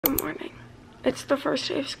Good morning. It's the first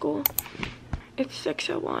day of school. It's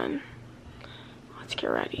 6:01. Let's get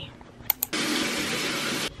ready.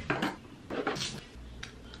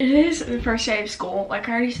 It is the first day of school. Like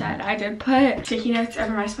I already said, I did put sticky notes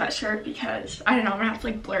over my sweatshirt because I don't know, I'm gonna have to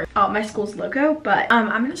like blur out my school's logo. But I'm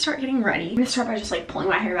gonna start getting ready. I'm gonna start by just like pulling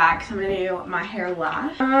my hair back because I'm gonna do my hair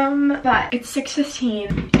last. But it's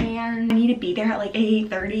 6:15 and I need to be there at like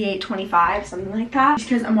 8:30, 8:25, something like that. Just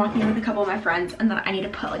because I'm walking in with a couple of my friends and then I need to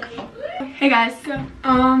put like, hey guys, so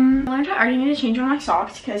I learned I already need to change one of my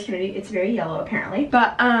socks because it's very yellow apparently.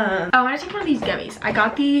 But I want to take one of these gummies. I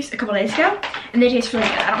got these a couple days ago and they taste really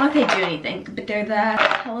good. I don't know if they do anything, but they're the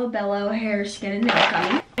Hello Bello hair, skin, and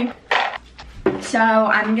nail gummy. So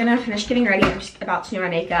I'm gonna finish getting ready. I'm just about to do my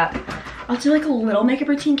makeup. I'll do like a little makeup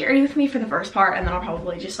routine, get ready with me for the first part, and then I'll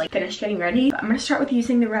probably just like finish getting ready. But I'm gonna start with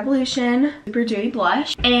using the Revolution Super Dewy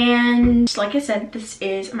Blush. And like I said, this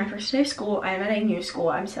is my first day of school. I am at a new school.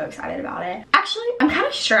 I'm so excited about it. Actually, I'm kind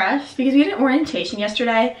of stressed because we had an orientation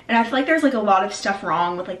yesterday, and I feel like there's like a lot of stuff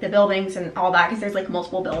wrong with like the buildings and all that because there's like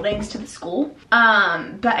multiple buildings to the school.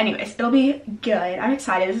 But anyways, it'll be good. I'm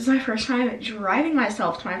excited. This is my first time driving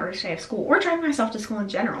myself to my first day of school, or driving myself to school in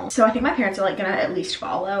general. So I think my parents are like gonna at least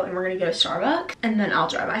follow, and we're gonna go to Starbucks, and then I'll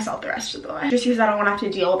drive myself the rest of the way. Just because I don't want to have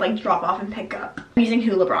to deal with like drop off and pick up. I'm using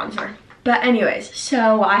Hoola bronzer. But anyways,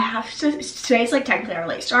 so I have to, today's like technically our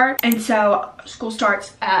late start, and so school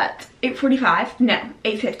starts at 8:45, no,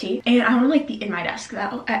 8:50, and I want to like be in my desk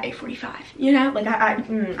though at 8:45, you know, like I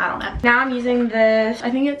don't know. Now I'm using this,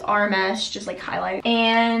 I think it's RMS, just like highlight,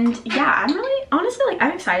 and yeah, I'm really, honestly, like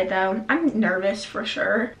I'm excited though. I'm nervous for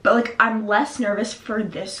sure, but like I'm less nervous for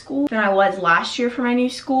this school than I was last year for my new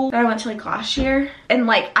school that I went to like last year, and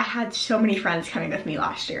like I had so many friends coming with me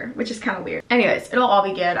last year, which is kind of weird. Anyways, it'll all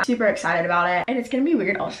be good. I'm super excited about it, and it's gonna be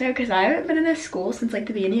weird also because I haven't been in this school since like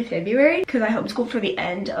the beginning of February because I homeschooled for the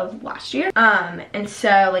end of last year, and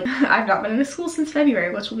so like I've not been in a school since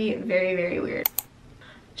February, which will be very, very weird.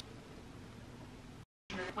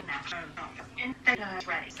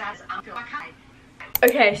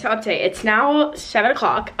 Okay, so update. It's now 7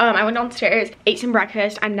 o'clock. I went downstairs, ate some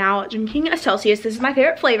breakfast. I'm now drinking a Celsius. This is my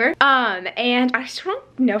favorite flavor. And I still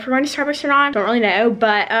don't know if we're going to Starbucks or not. Don't really know,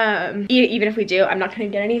 but even if we do, I'm not gonna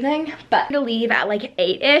get anything. But I'm gonna leave at like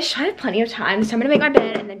 8-ish. I have plenty of time, so I'm gonna make my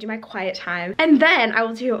bed and then do my quiet time. And then I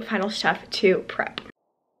will do final stuff to prep.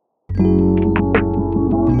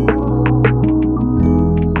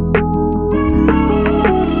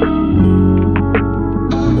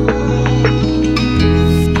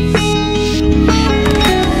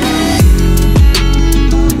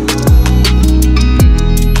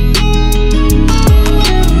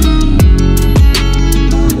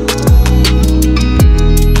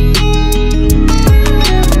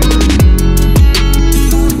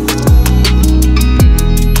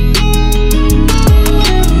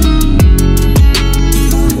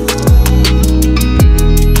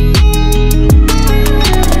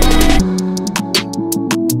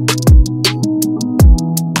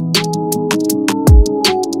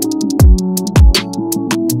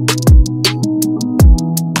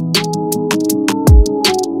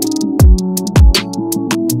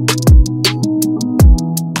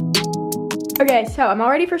 Okay, so I'm all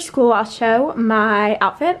ready for school. I'll show my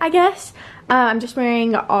outfit, I guess. I'm just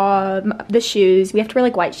wearing the shoes. We have to wear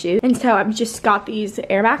like white shoes. And so I've just got these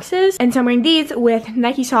Air Maxes. And so I'm wearing these with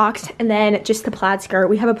Nike socks and then just the plaid skirt.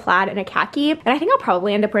 We have a plaid and a khaki. And I think I'll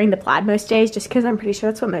probably end up wearing the plaid most days just because I'm pretty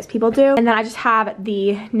sure that's what most people do. And then I just have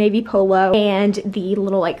the navy polo and the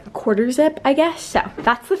little like quarter zip, I guess. So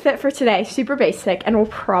that's the fit for today. Super basic, and will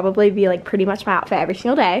probably be like pretty much my outfit every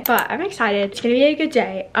single day. But I'm excited. It's gonna be a good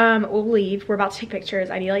day. We'll leave. We're about to take pictures.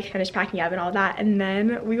 I need to like finish packing up and all that. And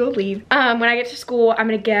then we will leave. When I get to school, I'm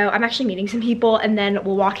actually meeting some people, and then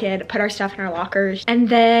we'll walk in, put our stuff in our lockers, and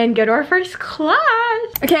then go to our first class.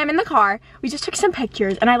 Okay, I'm in the car. We just took some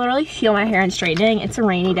pictures, and I literally feel my hair in straightening. It's a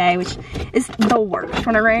rainy day, which is the worst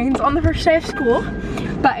when it rains on the first day of school,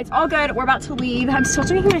 but it's all good. We're about to leave. I'm still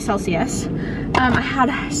drinking my Celsius. I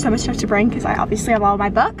had so much stuff to bring because I obviously have all of my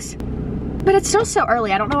books. But it's still so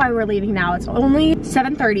early. I don't know why we're leaving now. It's only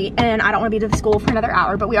 7:30, and I don't want to be to the school for another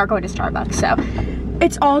hour, but we are going to Starbucks, so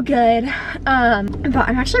it's all good. But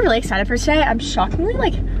I'm actually really excited for today. I'm shockingly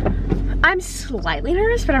like, I'm slightly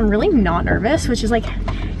nervous, but I'm really not nervous, which is like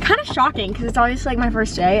kind of shocking because it's obviously like my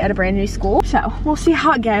first day at a brand new school. So we'll see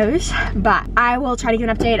how it goes, but I will try to give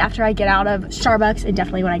an update after I get out of Starbucks and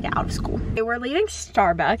definitely when I get out of school. Okay, we're leaving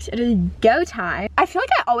Starbucks. It is go time. I feel like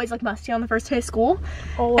I always look musty on the first day of school,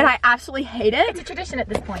 and I absolutely hate it. It's a tradition at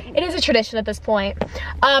this point. It is a tradition at this point,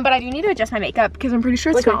 but I do need to adjust my makeup because I'm pretty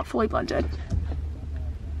sure it's not fully blended.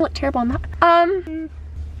 I look terrible on that.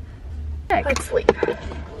 Let's sleep.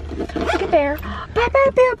 Look at Bear.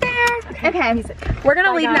 Bear. Okay, we're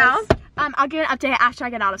gonna leave now. I'll give an update after I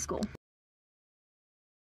get out of school.